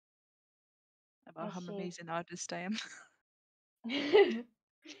about I how see. amazing artist I am.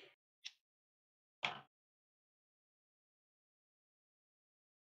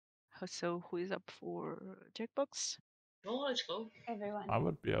 So who is up for Jackbox? Oh, let's go. Everyone. I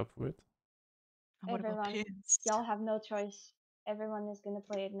would be up for it. And what about Everyone. Pins? Y'all have no choice. Everyone is gonna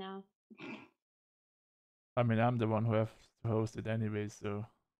play it now. I mean, I'm the one who have to host it anyway, so.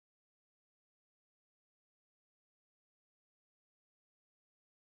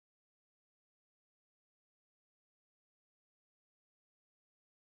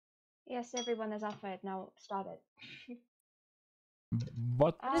 Yes, everyone is up for it now. Start it.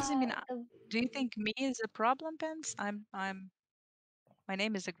 What? What does it mean? The- Do you think me is a problem, Pins? My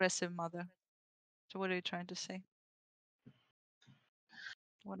name is Aggressive Mother. So what are you trying to say?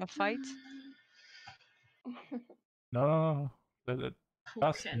 Wanna fight? No. Who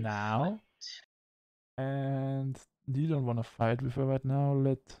Just can now. fight? And you don't want to fight with her right now.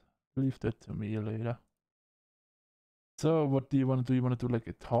 Leave that to me later. So, what do you want to do? You want to do like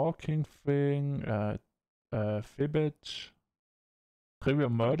a talking thing, fibbage, trivia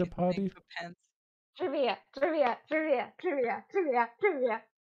murder Talking thing party? for Pants. Trivia, trivia, trivia, trivia, trivia, trivia.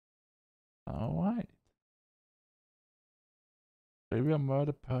 All right. Trivia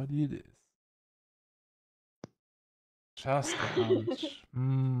murder party it is. Just a hunch.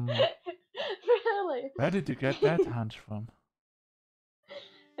 Really? Where did you get that hunch from?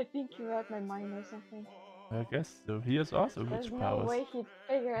 I think you read my mind or something. I guess so. He has also There's witch no powers. way he'd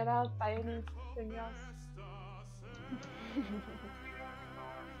figure it out by anything else.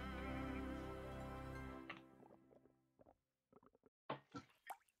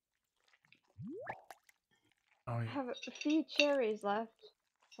 Oh I yeah. have a few cherries left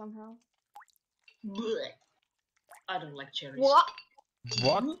somehow. Blech. I don't like cherries. What?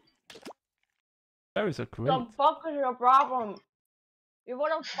 What? Cherries are great. The fuck is your problem? You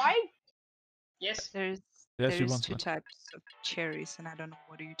wanna fight? Yes. Yes, she There's wants two one. types of cherries, and I don't know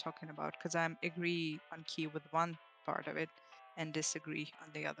what are you talking about, because I agree on key with one part of it and disagree on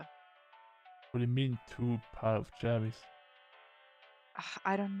the other. What do you mean 2 part of cherries?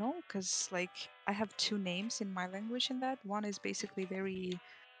 I don't know, because like I have two names in my language in that. One is basically very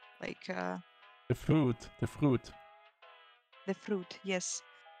like The fruit. the fruit. Yes,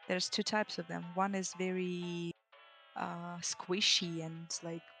 there's two types of them. One is very squishy and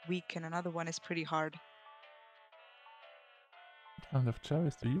like weak, and another one is pretty hard. What kind of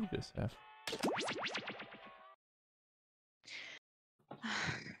cherries do you guys have? I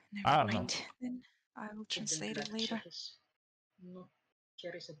Never don't know. mind. Then I will translate it later. Cherries. No,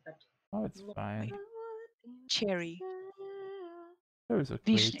 cherries are bad. Oh, it's No. fine. Cherry. Cherries are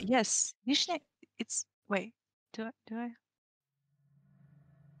Vishne. great. Yes, Vishne. It's wait. Do I?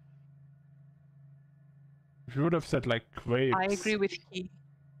 If you would have said like grapes. I agree with Key.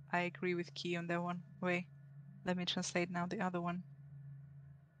 I agree with Key on that one. Wait, let me translate now the other one.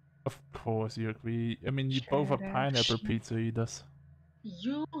 Of course you agree. I mean, you both are pineapple pizza eaters.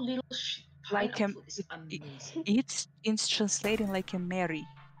 You little shit. Like Pineapple is amazing. it's translating like a Mary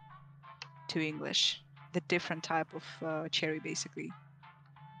to English. The different type of cherry, basically.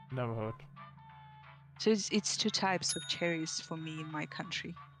 Never heard. So it's two types of cherries for me in my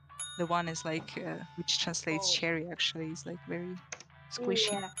country. The one is like, which translates cherry actually, is like very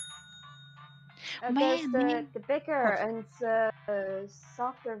squishy. Yeah. There's the bigger and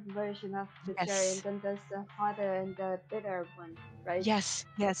softer version of the cherry, and then there's the harder and the bitter one, right? Yes.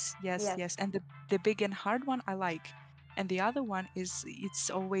 And the big and hard one I like, and the other one is it's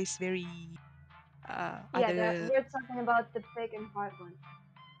always very. We're talking about the big and hard one.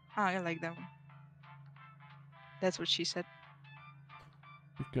 Oh, I like that one. That's what she said.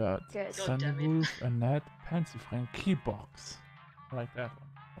 You got Sunny Wolf, Annette, Pansy Frank, Keybox. I like that one.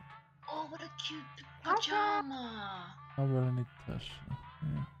 Oh, what a cute pajama! I will need touch.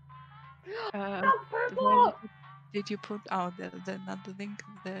 Yeah. Purple! Did you put out the not the link,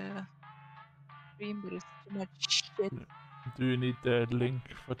 the stream? There is too much shit. Do you need the link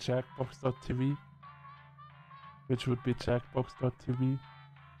for Jackbox.tv? Which would be Jackbox.tv.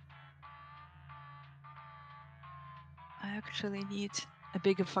 I actually need a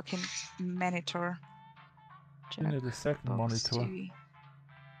bigger fucking monitor. You need a second monitor. TV.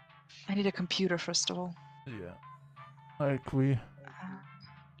 I need a computer first of all. Yeah, I agree.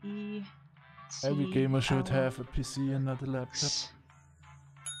 Every C gamer should L have a PC and not a laptop.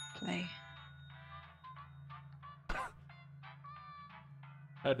 Play.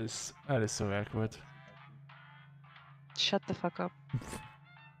 That is so accurate. Shut the fuck up.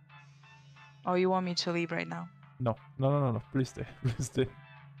 Oh, you want me to leave right now? No. Please stay. Please stay.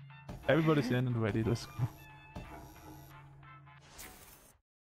 Everybody's in and ready. Let's go.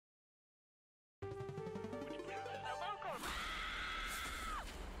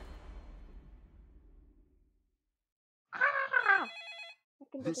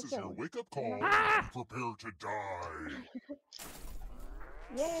 get This the is your kill. wake-up call. Ah! Prepare to die.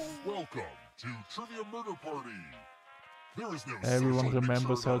 Yay! Welcome to Trivia Murder Party. There is no Everyone social remembers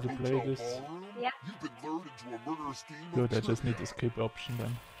mixer how in to our play hotel this. ballroom. Yep. You've been lured into a murder scheme Good, I of just need trivia. the skip option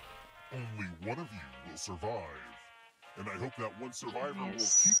then. Only one of you will survive. And I hope that one survivor will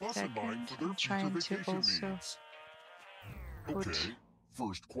Yes, keep us in mind for second. their I'm future trying to vacation also needs. put Okay,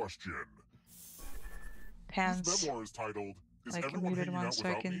 first question. His pants memoir is titled, Is like a Everyone muted Hanging one Out so I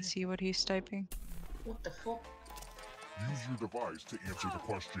Without can Me? see what he's typing. What the fuck? Use your device to answer the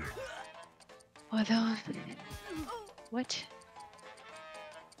question. What the? What?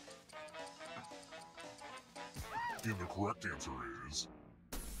 And the correct answer is...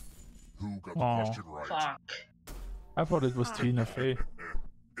 Who got the Aw. question right? Fuck. I thought it was Tina Fey.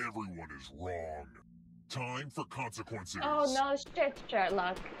 Everyone is wrong. Time for consequences. Oh no, shit,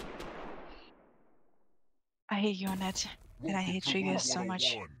 Sherlock. I hate you, Annette. And I Welcome hate to Rule triggers so much.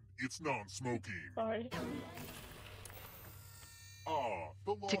 101. It's non-smoking. Sorry.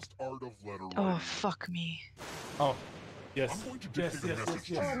 The lost art of letter Oh, writing. fuck me. Oh, yes. I'm going to dictate Yes, a yes, message yes,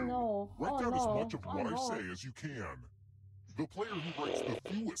 yes. to Oh you. no. Write Oh down as no. much of Oh what I no. say as you can. The player who writes the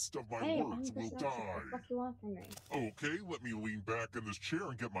fewest of my Hey, words I'm will dyslexic. die. What the fuck you want from me? Okay, let me lean back in this chair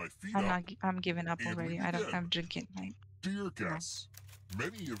and get my feet I'm up. not. I'm giving up And we already. begin. I'm drinking. Dear guests,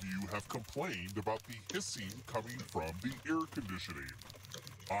 many of you have complained about the hissing coming from the air conditioning.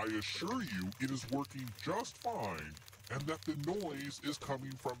 I assure you it is working just fine and that the noise is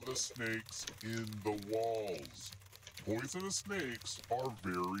coming from the snakes in the walls. Poisonous snakes are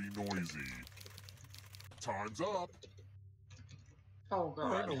very noisy. Time's up. Oh All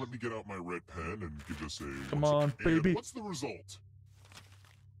right, god. now let me get out my red pen and give this a... Come on, baby. And what's the result?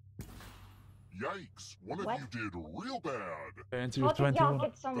 Yikes, one of What? you did real bad. The answer How is did y'all 21.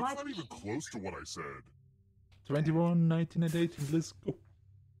 get so That's much? not even close to what I said. 21, 19, and 18. Let's go.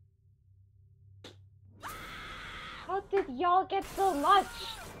 How did y'all get so much?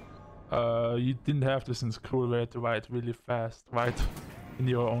 You didn't have this in school where you had to write really fast, right? In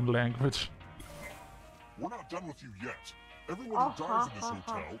your own language. We're not done with you yet. Everyone who dies in this ha,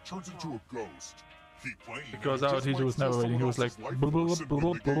 ha. hotel turns into a ghost. Keep playing. Because and our just teacher might was steal narrating, he someone was like, else's life force and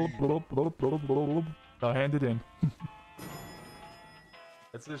win the game. now hand it in.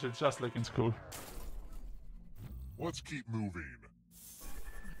 That's literally just like in school. Let's keep moving.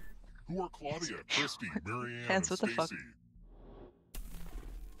 Who are Claudia, Christy, Marianne, Pants, and what the fuck? Stacy?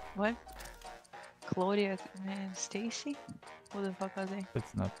 What? Claudia and Stacy? Who the fuck are they?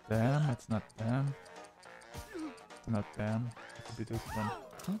 It's not them, it's not them. It's not them. It could be this one.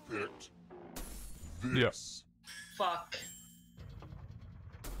 Who picked this? Fuck.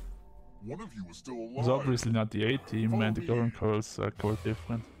 One of you is still alive. It's obviously not the A team, and the Golden Girls are quite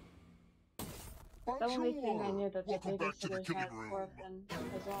different. The only thing I knew that the Welcome back to the babysitters killing had room. four of them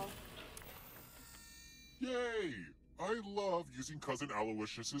as well. Yay! I love using Cousin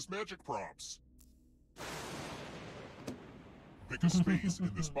Aloysius's magic props. Pick a space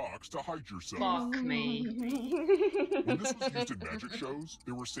in this box to hide yourself. Fuck me. When this was used in magic shows,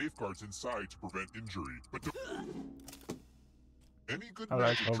 there were safeguards inside to prevent injury. But any good I like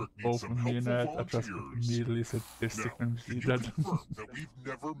magic how trick needs both some me and helpful Ed are just volunteers. immediately sadistic Now, when we can see you that. confirm that we've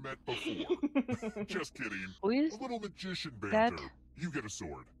never met before? Just kidding. Who is A little magician that? banter. You get a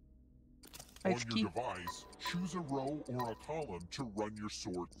sword. Let's On your keep. device, choose a row or a column to run your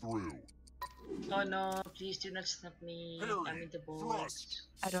sword through. Oh no, please do not snap me. I'm Harry, in the boat. thrust.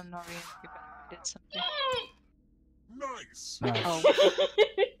 I don't know really if I did something. Nice. Nice. Oh,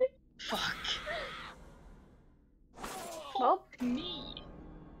 Fuck. Well, Fuck me.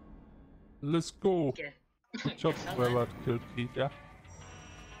 Let's go. Okay. Good job, Yes, whoever killed Keith, yeah?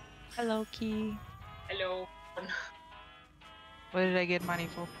 hello, Key. Hello. What did I get money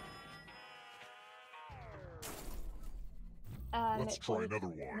for? Let's try another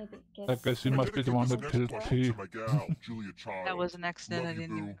one. I guess you I must be the dedicate one this that next killed question Keith. to my gal, Julia Child. That was an accident. Love I you,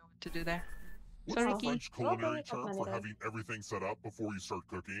 didn't even boo. know what to do there. What's Sorry, the Key. French culinary Okay, term that's for fine, having everything set up before you start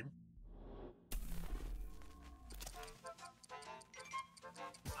cooking?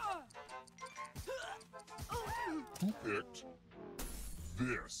 Who picked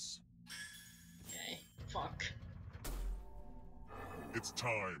this? Okay. Fuck. It's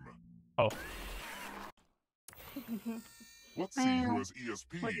time. Oh. Let's see who has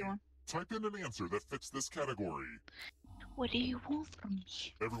ESP. What do you want? Type in an answer that fits this category. What do you want from me?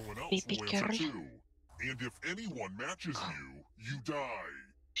 Everyone else Baby will answer girl. too. And if anyone matches you, you die.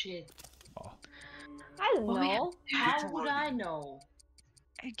 Shit. I don't Oh, yeah. know. How would I know?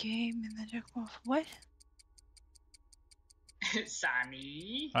 A game in the dark of what?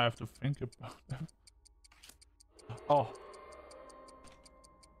 Sunny. I have to think about that. Oh.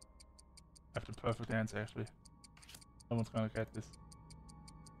 I have the perfect answer actually. Someone's gonna get this.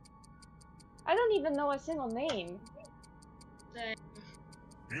 I don't even know a single name.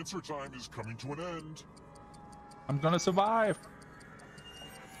 Answer time is coming to an end. I'm gonna survive!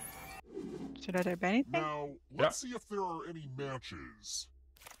 Should I type anything? Now, let's see if there are any matches.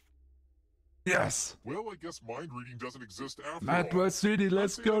 Yes! Well, I guess mind reading doesn't exist after Mad all. World City,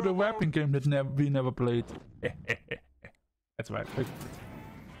 let's say go! it The out weapon loud. game that we never played. That's right.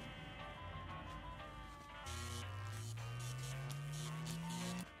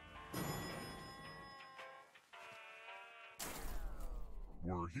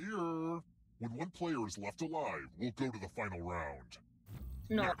 We're here. When one player is left alive, we'll go to the final round.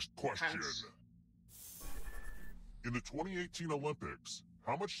 No. Next question. Thanks. In the 2018 Olympics,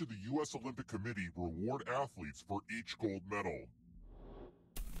 how much did the U.S. Olympic Committee reward athletes for each gold medal?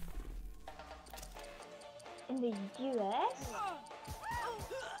 In the US?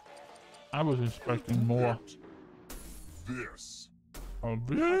 I was expecting more. This. Oh,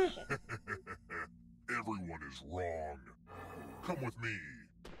 really? Everyone is wrong. Come with me.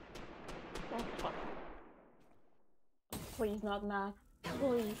 Oh, fuck. Please not math.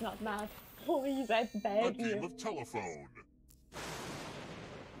 Please not math. Please, I A beg game you. of telephone.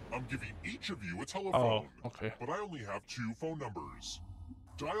 I'm giving each of you a Oh, telephone, okay. but I only have 2 phone numbers.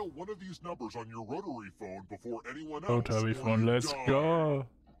 Dial one of these numbers on your rotary phone before anyone else. Rotary or phone, you let's die. go!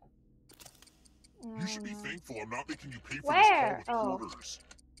 You should be thankful I'm not making you pay for Where? this call with quarters.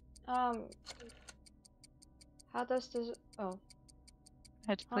 How does this? Oh,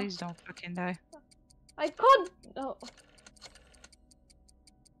 Ed, please don't fucking die. I could. Oh,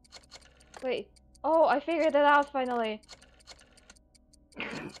 wait. Oh, I figured it out finally.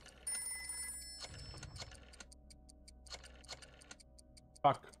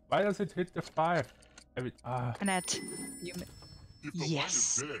 Fuck. Why does it hit the 5? Annette, you. If the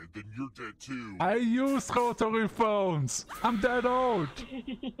Yes. line is dead, then you're dead too. I use rotary phones! I'm that old!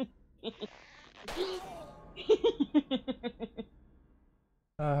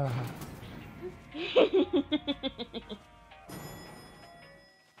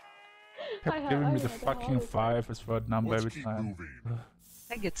 Kept giving me the fucking 5 as third number Let's every keep time. moving.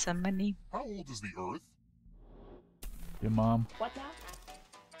 I get some money. How old is the Earth? Your mom. What now?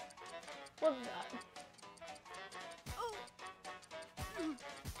 What's that?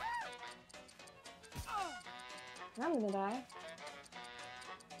 I'm gonna die.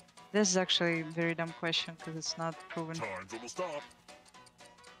 This is actually a very dumb question because it's not proven. Time's almost up.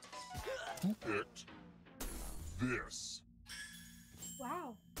 Who picked this?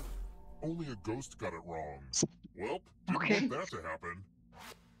 Wow. Only a ghost got it wrong. Well, didn't Okay. want that to happen.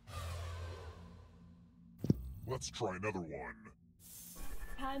 Let's try another one.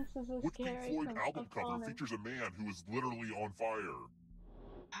 Pants is a Which Pink scary Floyd from album cover opponent. features a man who is literally on fire?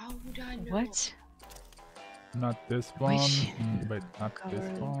 How would I know? What? Not this one. Which Wait, not this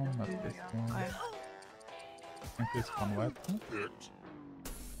cover one, not would this be on one. fire? And this one, what? Who picked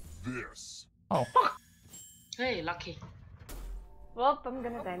this? Oh, Hey, lucky. Well, I'm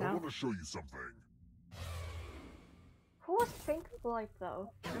gonna die I now. want to show you something. Who was Pink Floyd though?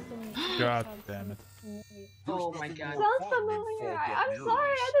 god damn it. There's Oh my nothing God. more Sounds fun than familiar. fogged up I'm sorry,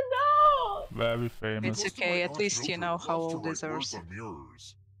 mirrors. I didn't know. Very famous. It's Most of okay, my at Aunt least you Mildred know how loves to old is write words ours. on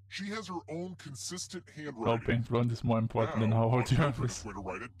mirrors. She has her own consistent No, handwriting. Pink Floyd is more important than Now, how old Aunt you are. Mildred is going to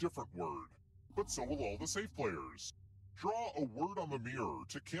write a different word, but so will all the safe players. Draw a word on the mirror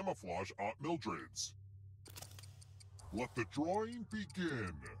to camouflage Aunt Mildred's. Let the drawing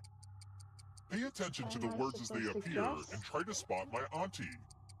begin. Pay attention to the Am I words as they supposed to appear guess? and try to spot my auntie.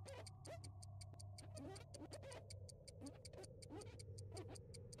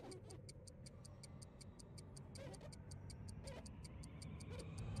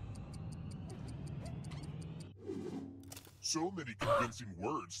 So many convincing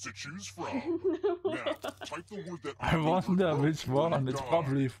words to choose from. Now, type the word that I Aunt Mildred wonder wrote which before one. you It's die.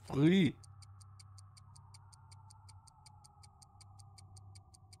 probably free.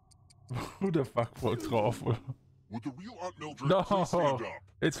 Who the fuck wrote Traufe? Would the real Aunt Mildred No, please stand up?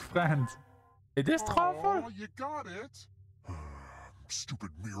 it's friend. It is Traufe? Aw, you got it. Stupid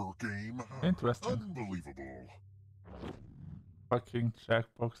mirror game. Interesting. Unbelievable. Fucking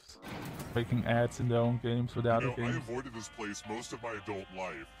Jackbox making ads in their own games for the You other know, I games. avoided this place most of my adult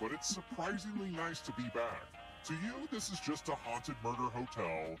life, but it's surprisingly nice to be back. To you, this is just a haunted murder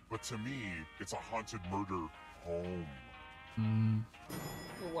hotel, but to me, it's a haunted murder home. Hmm.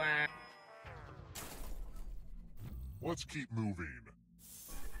 Wow. Let's keep moving.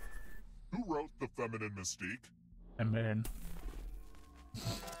 Who wrote The Feminine Mystique? A man.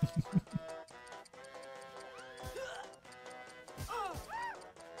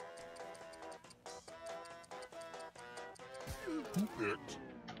 picked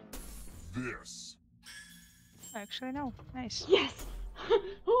this. Actually, no. Nice. Yes!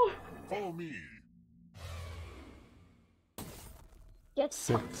 Oh, Follow me. get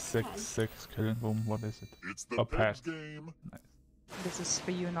 666 killing boom. What is it? It's the A Pegs pet. game. Nice. This is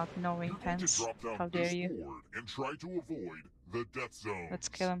for you not knowing, You're going to Pants. drop down How dare this you? board and try to avoid the death zones. Let's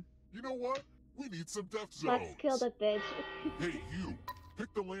kill him. You know what? We need some death zones. Let's kill that bitch. Hey, you!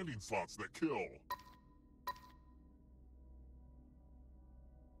 Pick the landing slots that kill.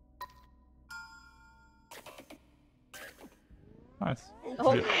 Nice.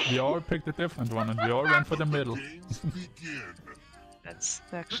 Oh. We all picked a different one and we all went for the middle. Games begin. That's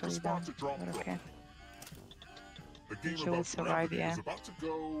Pick a actually spot dumb, to drop but from. okay. The game She will about survive, gravity yeah. is about to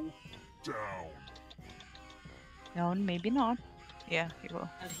go down. No, maybe not. Yeah, he will.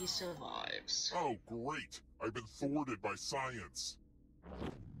 And he survives. Oh, great! I've been thwarted by science.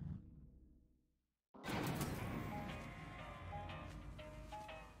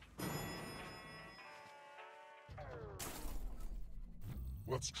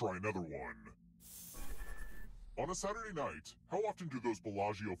 Let's try another one. On a Saturday night, how often do those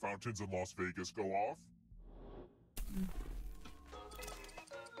Bellagio fountains in Las Vegas go off?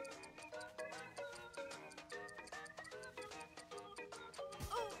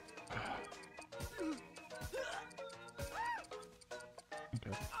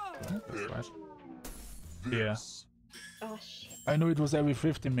 Okay. That's right. This. Oh shit. I knew it was every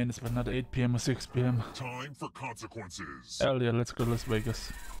 15 minutes, but not 8 PM or 6 PM. Time for consequences. Hell yeah, let's go Las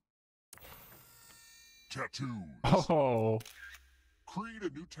Vegas. Tattoos. Oh, Create a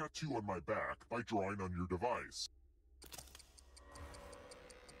new tattoo on my back by drawing on your device.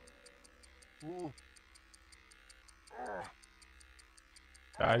 Oh.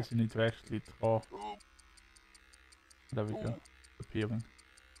 guys, you need to actually draw. Oh. There we go. Appearing.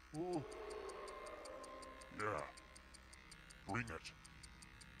 Oh. Yeah. Bring it.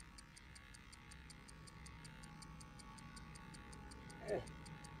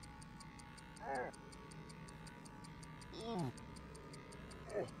 Oh.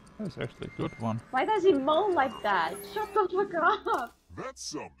 That's actually a good one. Why does he moan like that? Shut the fuck up! That's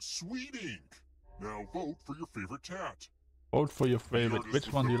some sweet ink. Now vote for your favorite tat. Vote for your favorite.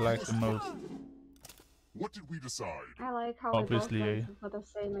 Which one do you like the most? What did we decide? I like how Obviously, we both went for the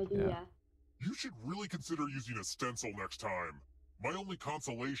same idea. You should really consider using a stencil next time. My only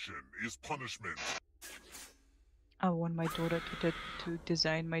consolation is punishment. I want my daughter to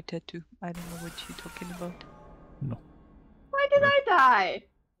design my tattoo. I don't know what you're talking about. No. Why did I die?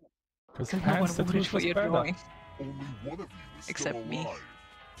 Because No one hands will reach tattoos for was your better. drawing. Only one of you is Except still me. alive.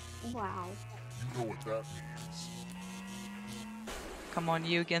 Wow. You know what that means. Come on,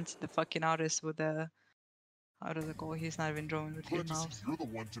 you against the fucking artist with the... How does it go? He's not even drawing with your Glad to see mouse. you're the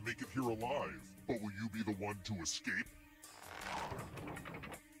one to make it here alive, but will you be the one to escape?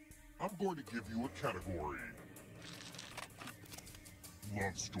 I'm going to give you a category.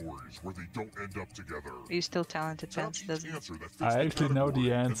 Love stories where they don't end up together. Are you still talented, Tap Pants? each Doesn't answer that fits I the actually know the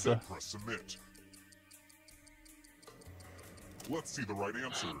category, and answer. then press submit. Let's see the right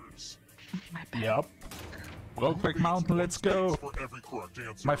answers. My bad. Yup. Brokeback Mountain, let's go. For every correct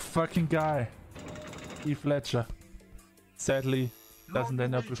answer. My fucking guy. Heath Ledger. Sadly, You're doesn't on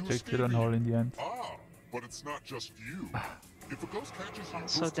end your up way with to Jake escaping. Gyllenhaal in the end. Ah, but it's not just you. If a ghost catches you,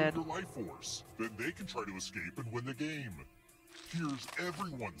 Also you'll steal dead. your life force. Then they can try to escape and win the game. Here's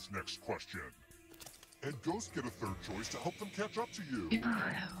everyone's next question. And ghosts get a third choice to help them catch up to you.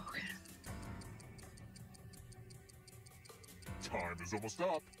 Time is almost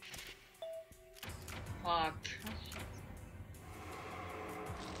up. Fuck.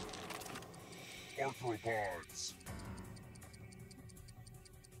 Arthropods.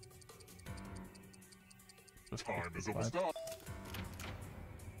 Just Time is justified. almost up.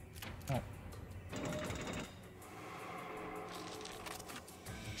 Oh.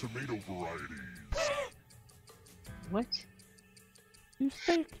 Tomato varieties. What?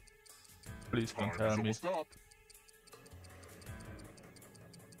 Beefsteak? Please don't Time tell is me. almost up.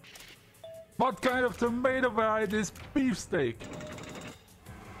 What kind of tomato variety is beefsteak?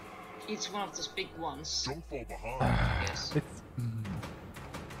 It's one of those big ones. Don't fall behind. Yes. It's...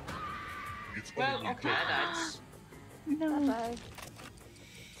 It's Well, only okay, guesses. No. Bye.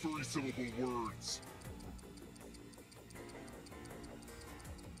 3-syllable words.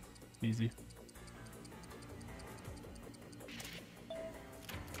 easy.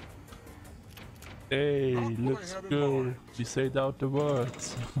 Hey, Not what I let's had in go. mind. We said out the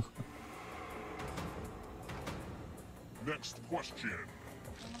words. Next question.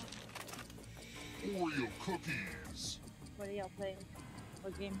 Oreo cookies. What are y'all playing?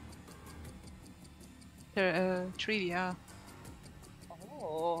 What game? Trivia.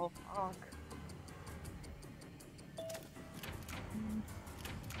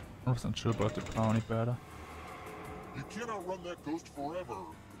 wasn't sure about the brownie better. You cannot run that ghost forever.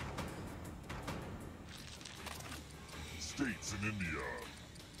 States in India.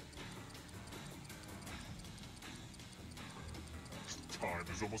 Time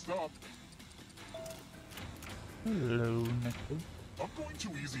is almost up. Hello, Nico. I'm going too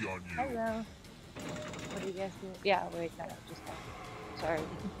easy on you. Hello. What do you guys do? Yeah, wait, no, just sorry.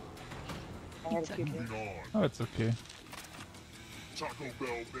 I had a few Moving things. on. Oh, it's okay. Taco Bell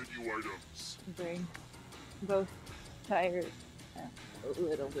menu items. Brain. Both tired. A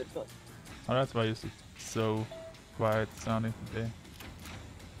little bit, but Oh, that's why you're so quiet sounding today.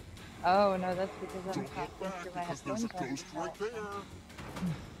 oh no, that's because I'm Don't look talking back through my because there's a headphones. ghost right there.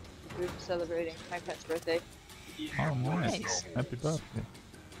 We're celebrating my pet's birthday. Oh, nice. Nice. Happy birthday.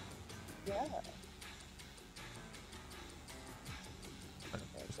 Yeah.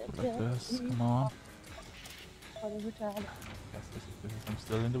 Just go like this. Come on. Whatever time. Yes, this is, I'm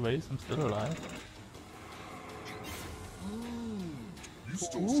still in the race. I'm still alive. You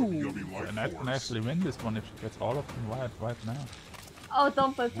stole some yummy life And I can force. actually win this one if she gets all of them right now. Oh,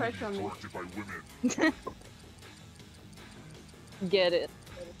 don't put Will be pressure on me. corrected by women. Get it.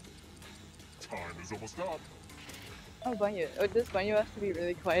 Time is almost up. Oh, Banyu. Oh, does Banyu have to be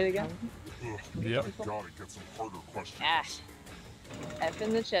really quiet again? Ugh, Yep. I gotta get some harder questions. Ah. F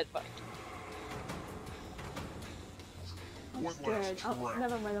in the chat box. I'm One scared. last Oh, trap.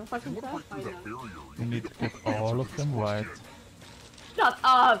 never mind. I'm If you fucking want to break terrified through that now. barrier, You need to find get the answer all to of this them right. question. Shut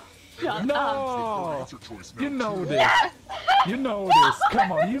up! Shut No! up! Your answer choice now, You know too. this. You know this.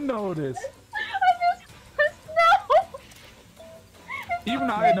 Come on, you know this. I just pressed no! Even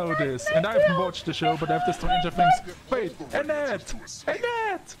I know this, and I haven't watched the show, but after Stranger Things. Wait, All the right Annette! answers to escape.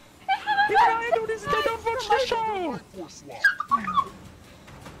 Annette! Even I know this, and I don't watch the show! Life force swap.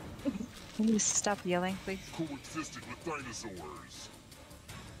 Can you stop yelling, please? Coexisted with dinosaurs.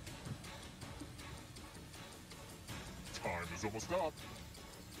 Time is almost up.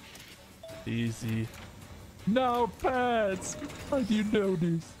 Easy. No, pets! How do you know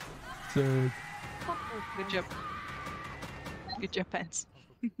this? Sad. Good job. Good job, Pants.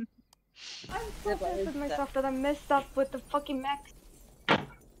 I'm so pissed with myself that I messed up with the fucking max.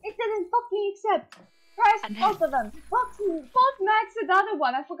 It didn't fucking accept. Press And both of them. Both max and the other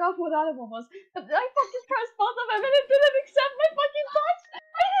one. I forgot what the other one was. But I fucking pressed both of them and it didn't accept my fucking touch. I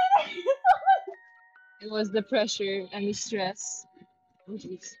did it. It was the pressure and the stress. Oh,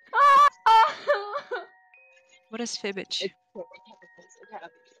 jeez. What is fibbage? It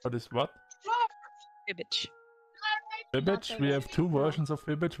happens. What is what? Fibbage. Fibbage? We have two versions of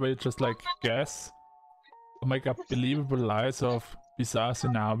Fibbage where you just like guess or make up believable lies of bizarre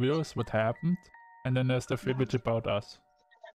scenarios, what happened, and then there's the Fibbage about us.